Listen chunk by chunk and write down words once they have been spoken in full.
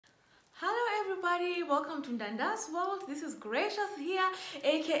everybody, welcome to Ndanda's world. This is Gracious here,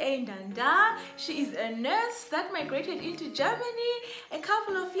 aka Ndanda. She is a nurse that migrated into Germany a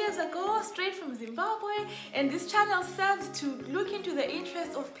couple of years ago, straight from Zimbabwe, and this channel serves to look into the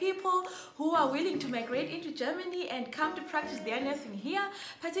interests of people who are willing to migrate into Germany and come to practice their nursing here,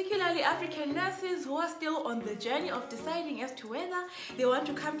 particularly African nurses who are still on the journey of deciding as to whether they want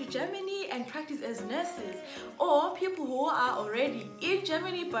to come to Germany and practice as nurses, or people who are already in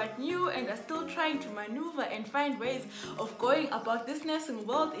Germany but new and are still trying to maneuver and find ways of going about this nursing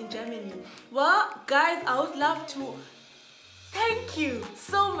world in Germany. Well, guys, I would love to thank you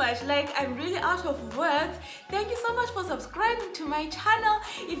so much. Like, I'm really out of words. Thank you so much for subscribing to my channel,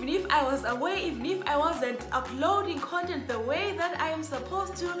 even if I was away, even if I wasn't uploading content the way that I am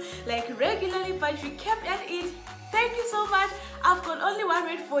supposed to, like regularly, but you kept at it. Thank you so much. I've got only one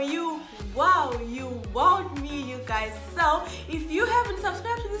word for you. Wow, you wowed me, you guys. So if you haven't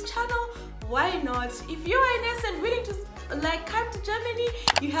subscribed to this channel, why not? If you are a nurse and willing to come to Germany,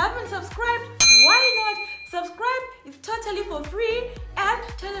 you haven't subscribed, why not? Subscribe, it's totally for free, and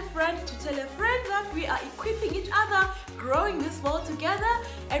tell a friend to tell a friend that we are equipping each other, growing this world together.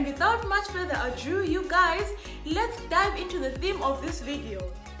 And without much further ado, you guys, let's dive into the theme of this video.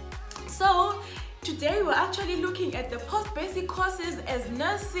 So today we're actually looking at the post-basic courses as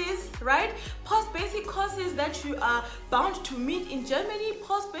nurses, right? Post-basic courses that you are bound to meet in Germany,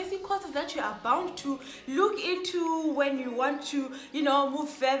 post-basic courses that you are bound to look into when you want to, move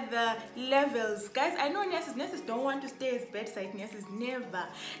further levels. Guys, I know nurses don't want to stay as bedside nurses, never.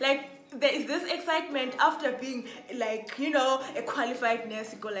 Like, there is this excitement after being a qualified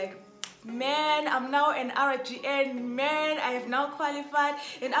nurse. You go like, man, I'm now an RGN, man, I have now qualified,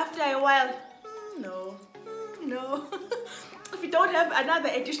 and after a while, no. If you don't have another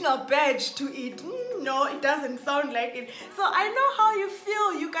additional badge to it, no, it doesn't sound like it. So I know how you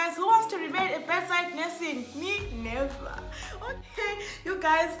feel, you guys. Who wants to remain a bedside nursing? Me, never. Okay, you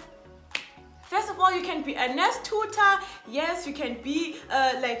guys. First of all, you can be a nurse tutor. Yes, you can be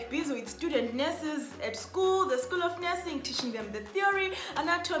busy with student nurses at school, the School of Nursing, teaching them the theory,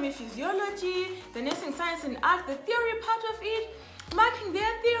 anatomy, physiology, the nursing science and art, the theory part of it, marking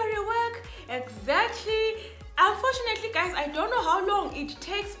their theory work. Exactly. Unfortunately, guys, I don't know how long it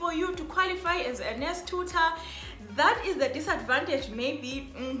takes for you to qualify as a nurse tutor. That is the disadvantage maybe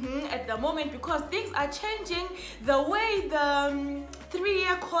at the moment, because things are changing. The way the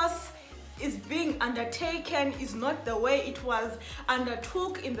 3-year course is being undertaken is not the way it was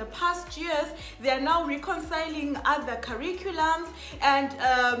undertook in the past years. They are now reconciling other curriculums and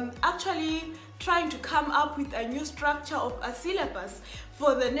actually trying to come up with a new structure of a syllabus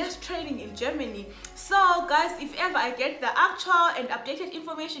for the nurse training in Germany. So guys, if ever I get the actual and updated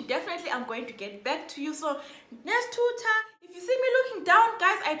information, definitely I'm going to get back to you. So nurse tutor, if you see me looking down,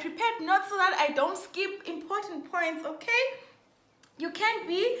 guys, I prepared notes so that I don't skip important points, okay? You can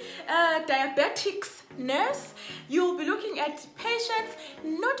be a diabetics nurse. You'll be looking at patients,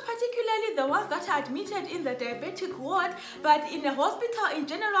 not particularly the ones that are admitted in the diabetic ward, but in a hospital in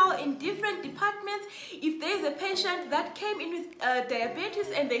general, in different departments. If there is a patient that came in with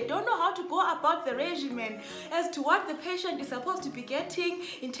diabetes and they don't know how to go about the regimen as to what the patient is supposed to be getting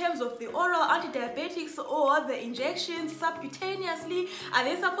in terms of the oral antidiabetics or the injections subcutaneously, are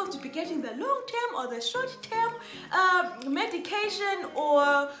they supposed to be getting the long-term or the short-term medication,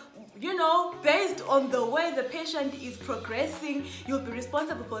 or based on the way the patient is progressing, you'll be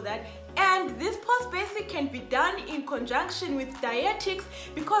responsible for that. And this post-basic can be done in conjunction with dietetics,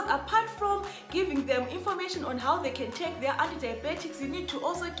 because apart from giving them information on how they can take their antidiabetics, you need to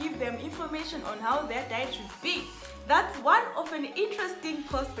also give them information on how their diet should be. That's one of an interesting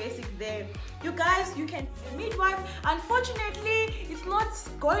post-basic there. You guys, you can be a midwife. Unfortunately, it's not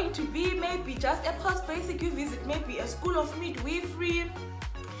going to be maybe just a post-basic. You visit maybe a school of midwifery,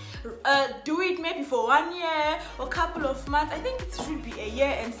 do it maybe for 1 year or couple of months. I think it should be a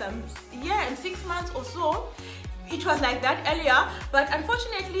year and 6 months or so. It was like that earlier, but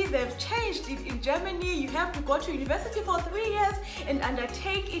unfortunately they've changed it in Germany. You have to go to university for 3 years and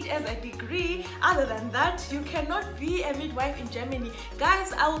undertake it as a degree. Other than that, you cannot be a midwife in Germany.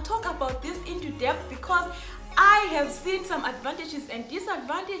 Guys, I will talk about this into depth, because I have seen some advantages and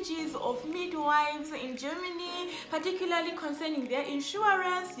disadvantages of midwives in Germany, particularly concerning their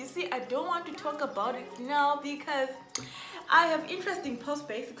insurance. You see, I don't want to talk about it now because I have interesting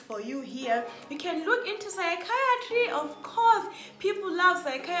post-basics for you here. You can look into psychiatry. Of course, people love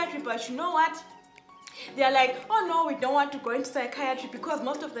psychiatry, but you know what? They're like, oh no, we don't want to go into psychiatry, because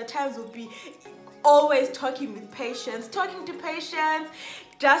most of the times we'll be always talking to patients,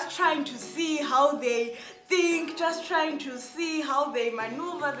 just trying to see how they think, just trying to see how they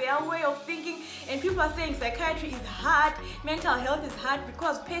maneuver their way of thinking. And people are saying psychiatry is hard, mental health is hard,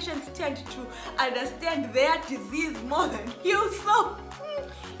 because patients tend to understand their disease more than you. So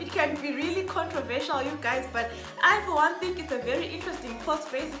it can be really controversial, you guys, but I for one think it's a very interesting course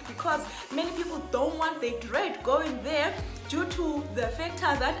basic, because many people don't want, they dread going there due to the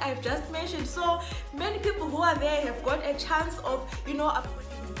factor that I've just mentioned. So many people who are there have got a chance of, you know,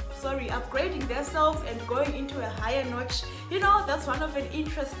 upgrading themselves and going into a higher notch. You know, that's one of an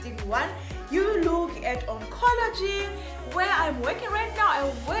interesting one. You look at oncology, where I'm working right now. I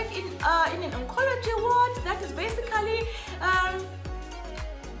work in an oncology ward that is basically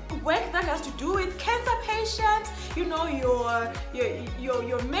work that has to do with cancer patients. You know,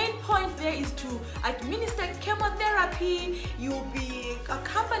 your main point there is to administer chemotherapy. You'll be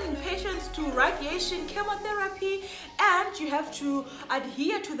accompanying patients to radiation chemotherapy, and you have to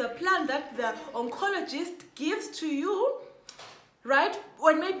adhere to the plan that the oncologist gives to you, right?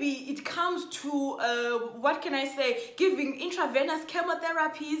 When maybe it comes to what can I say, giving intravenous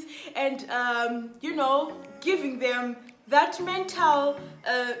chemotherapies and you know, giving them that mental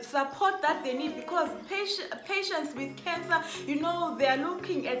support that they need, because patients with cancer, you know, they are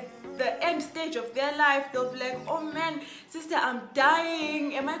looking at the end stage of their life. They'll be like, oh man, sister, I'm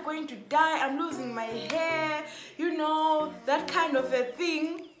dying. Am I going to die? I'm losing my hair, you know, that kind of a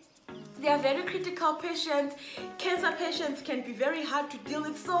thing. They are very critical patients. Cancer patients can be very hard to deal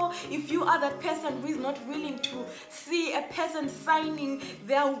with. So if you are that person who is not willing to see a person signing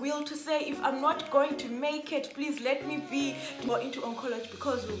their will to say, if I'm not going to make it, please let me be, go into oncology,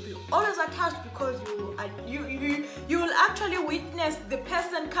 because you'll be always attached, because you will actually witness the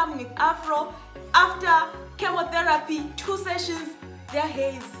person coming with afro after chemotherapy, 2 sessions, their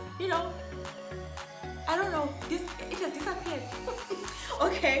hair is, you know, I don't know, it has disappeared.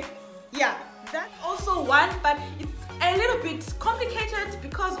 Okay. Yeah, that's also one, but it's a little bit complicated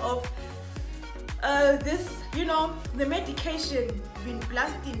because of this, you know, the medication,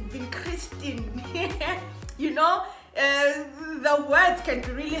 vincristine, you know, the words can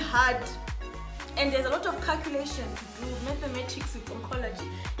be really hard, and there's a lot of calculation to do, mathematics with oncology.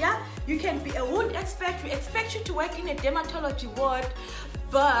 Yeah, you can be a wound expert. We expect you to work in a dermatology ward,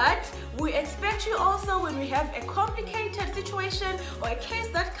 but we expect you also, when we have a complicated situation or a case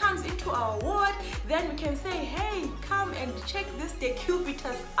that comes into our ward, then we can say, hey, come and check this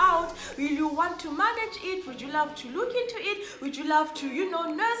decubitus out. Will you want to manage it? Would you love to look into it? Would you love to, you know,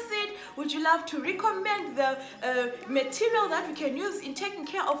 nurse it? Would you love to recommend the material that we can use in taking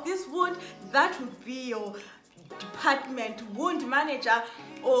care of this wound? That would be your department, wound manager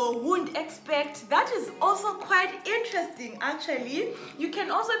or wound expert. That is also quite interesting, actually. You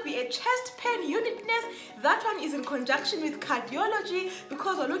can also be a chest pain unit nurse. That one is in conjunction with cardiology,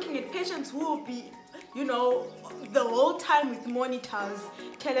 because we're looking at patients who will be, you know, the whole time with monitors,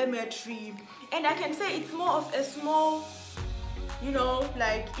 telemetry, and I can say it's more of a small, you know,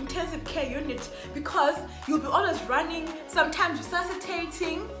 like intensive care unit, because you'll be always running, sometimes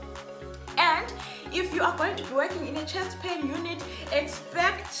resuscitating. And if you are going to be working in a chest pain unit,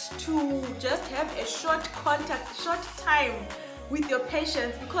 expect to just have a short time with your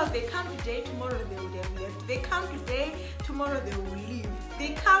patients, because they come today, tomorrow they would have left. They come today, tomorrow they will leave.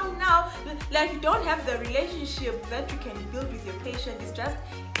 They come now, like you don't have the relationship that you can build with your patient. It's just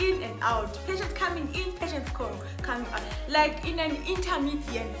in and out. Patients coming in, patients coming out. Like in an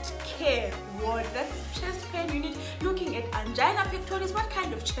intermediate care ward, that's chest pain unit, looking at angina pectoris. What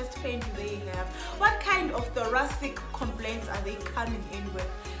kind of chest pain do they have? What kind of thoracic complaints are they coming in with?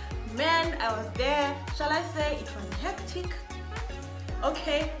 Man, I was there. Shall I say it was hectic?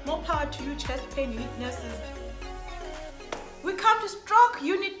 Okay, more power to you, chest pain unit nurses. We come to stroke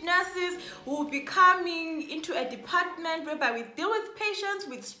unit nurses, who will be coming into a department whereby we deal with patients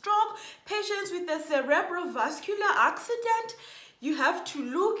with stroke, patients with a cerebrovascular accident. You have to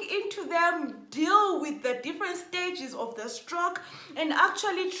look into them, deal with the different stages of the stroke, and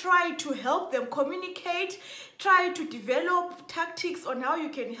actually try to help them communicate, try to develop tactics on how you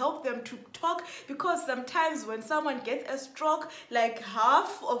can help them to talk, because sometimes when someone gets a stroke, like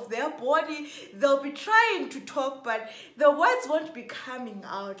half of their body, they'll be trying to talk, but the words won't be coming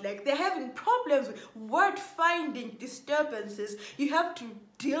out. Like they're having problems with word finding disturbances. You have to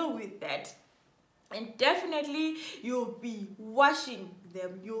deal with that. And definitely you'll be washing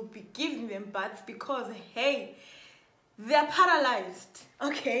them, you'll be giving them baths, because hey, they're paralyzed.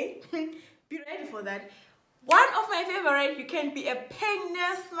 Okay, be ready for that. One of my favorite, you can be a pain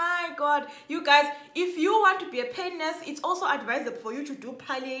nurse. My God, you guys, if you want to be a pain nurse, it's also advisable for you to do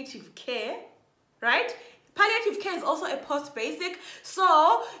palliative care, right? Palliative care is also a post-basic,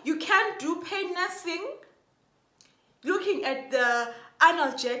 so you can do pain nursing, looking at the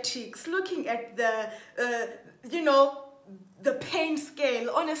analgesics, looking at the, the pain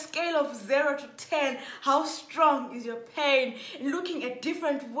scale, on a scale of 0 to 10, how strong is your pain, and looking at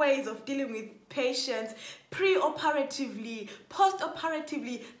different ways of dealing with patients, pre-operatively,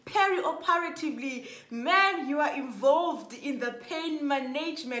 post-operatively, peri-operatively. Man, you are involved in the pain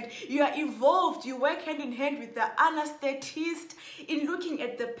management. You are involved, you work hand in hand with the anesthetist in looking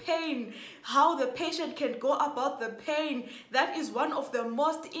at the pain, how the patient can go about the pain. That is one of the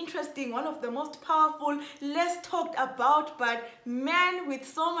most interesting, one of the most powerful, less talked about, but man, with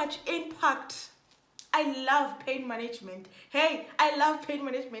so much impact. I love pain management. Hey, I love pain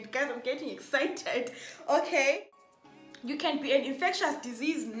management. Guys, I'm getting excited. Okay. You can be an infectious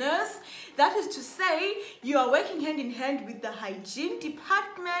disease nurse. That is to say, you are working hand in hand with the hygiene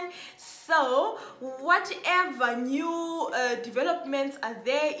department. So whatever new developments are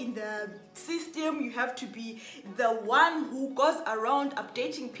there in the system, you have to be the one who goes around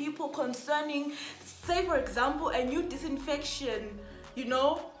updating people concerning, say for example, a new disinfection,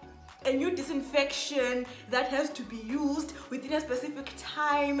 a new disinfection that has to be used within a specific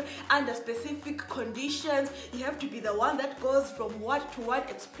time under specific conditions. You have to be the one that goes from what to what,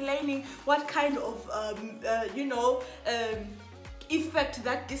 explaining what kind of effect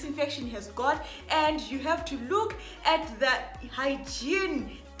that disinfection has got, and you have to look at the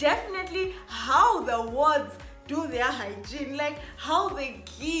hygiene, definitely how the wards do their hygiene, like how they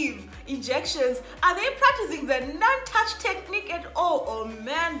give injections. Are they practicing the non-touch technique at all? Oh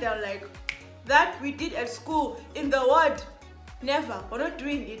man, they're like, that we did at school in the ward, never, we're not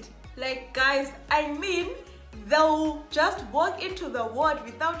doing it. Like guys, I mean, they'll just walk into the ward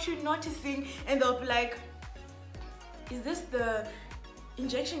without you noticing, and they'll be like, is this the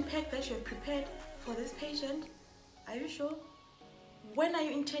injection pack that you have prepared for this patient? Are you sure? When are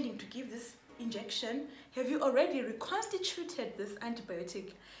you intending to give this injection? Have you already reconstituted this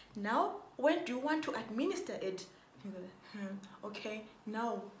antibiotic? Now, when do you want to administer it? You're like, okay,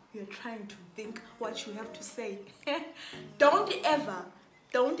 now you're trying to think what you have to say. Don't ever.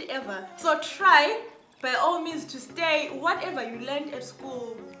 So try, by all means, to stay, whatever you learned at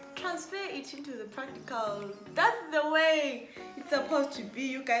school, transfer it into the practical. That's the way it's supposed to be,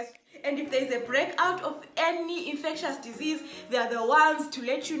 you guys. And if there's a breakout of any infectious disease, they are the ones to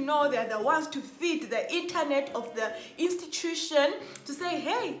let you know. They are the ones to feed the internet of the institution to say,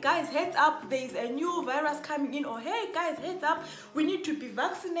 hey guys, heads up, there's a new virus coming in, or hey guys, heads up, we need to be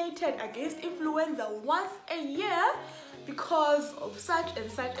vaccinated against influenza once a year because of such and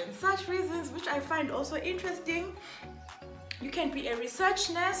such and such reasons, which I find also interesting. You can be a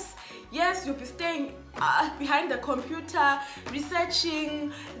research nurse. Yes, you'll be staying behind the computer,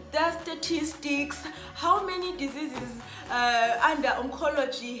 researching the statistics. How many diseases under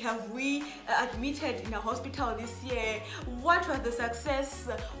oncology have we admitted in a hospital this year? What was the success?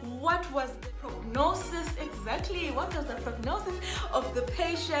 What was the prognosis exactly? What was the prognosis of the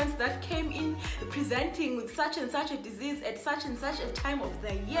patients that came in presenting with such and such a disease at such and such a time of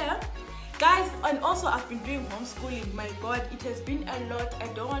the year? Guys, and also I've been doing homeschooling. My God, it has been a lot. I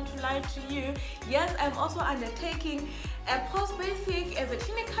don't want to lie to you. Yes, I'm also undertaking a post-basic as a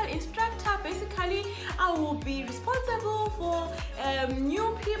clinical instructor. Basically, I will be responsible for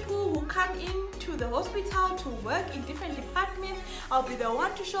new people who come into the hospital to work in different departments. I'll be the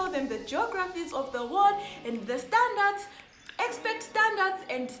one to show them the geographies of the ward and the standards. Expect standards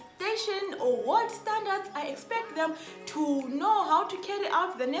and station or ward standards. I expect them to know how to carry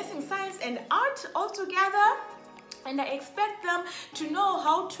out the nursing science and art all together. And I expect them to know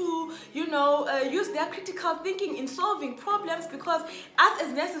how to, use their critical thinking in solving problems, because us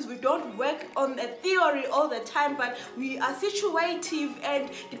as nurses, we don't work on a theory all the time, but we are situative,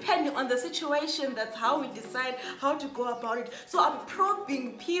 and depending on the situation, that's how we decide how to go about it. So I'm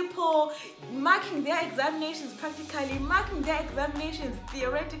probing people, marking their examinations practically, marking their examinations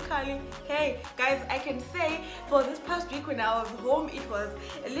theoretically. Hey guys, I can say for this past week when I was home, it was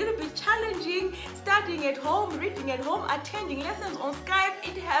a little bit challenging, studying at home, reading at home, attending lessons on Skype.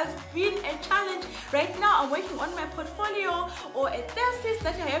 It has been a challenge. Right now I'm working on my portfolio or a thesis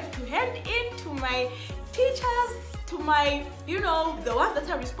that I have to hand in to my teachers, to my, the ones that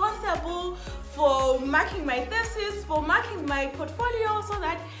are responsible for marking my thesis, for marking my portfolio, so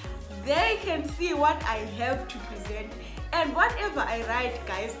that they can see what I have to present. And whatever I write,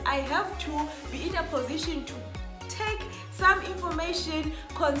 guys, I have to be in a position to take some information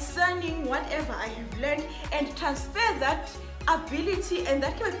concerning whatever I have learned and transfer that ability and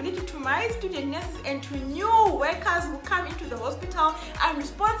that capability to my student nurses and to new workers who come into the hospital. I'm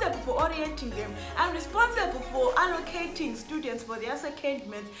responsible for orienting them. I'm responsible for allocating students for their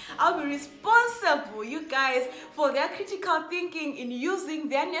secondments. I'll be responsible, you guys, for their critical thinking in using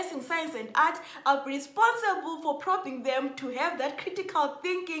their nursing science and art. I'll be responsible for probing them to have that critical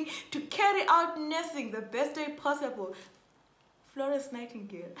thinking to carry out nursing the best way possible. Florence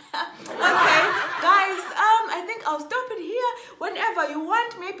Nightingale. Okay, guys, I think I'll stop it here. Whenever you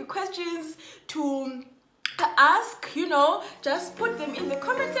want maybe questions to ask, you know, just put them in the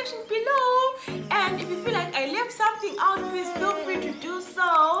comment section below. And if you feel like I left something out, please feel free to do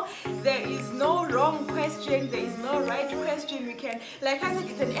so. There is no wrong question, there is no right question. We can, like I said,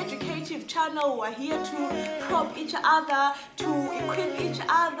 it's an educative channel. We're here to probe each other, to equip each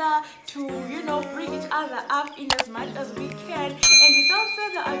other, to, you know, bring each other up in as much as we can. And without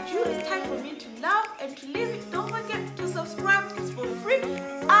further ado, it's time for me to love and to leave it. Don't forget to subscribe, it's for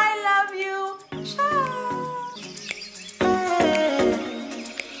free.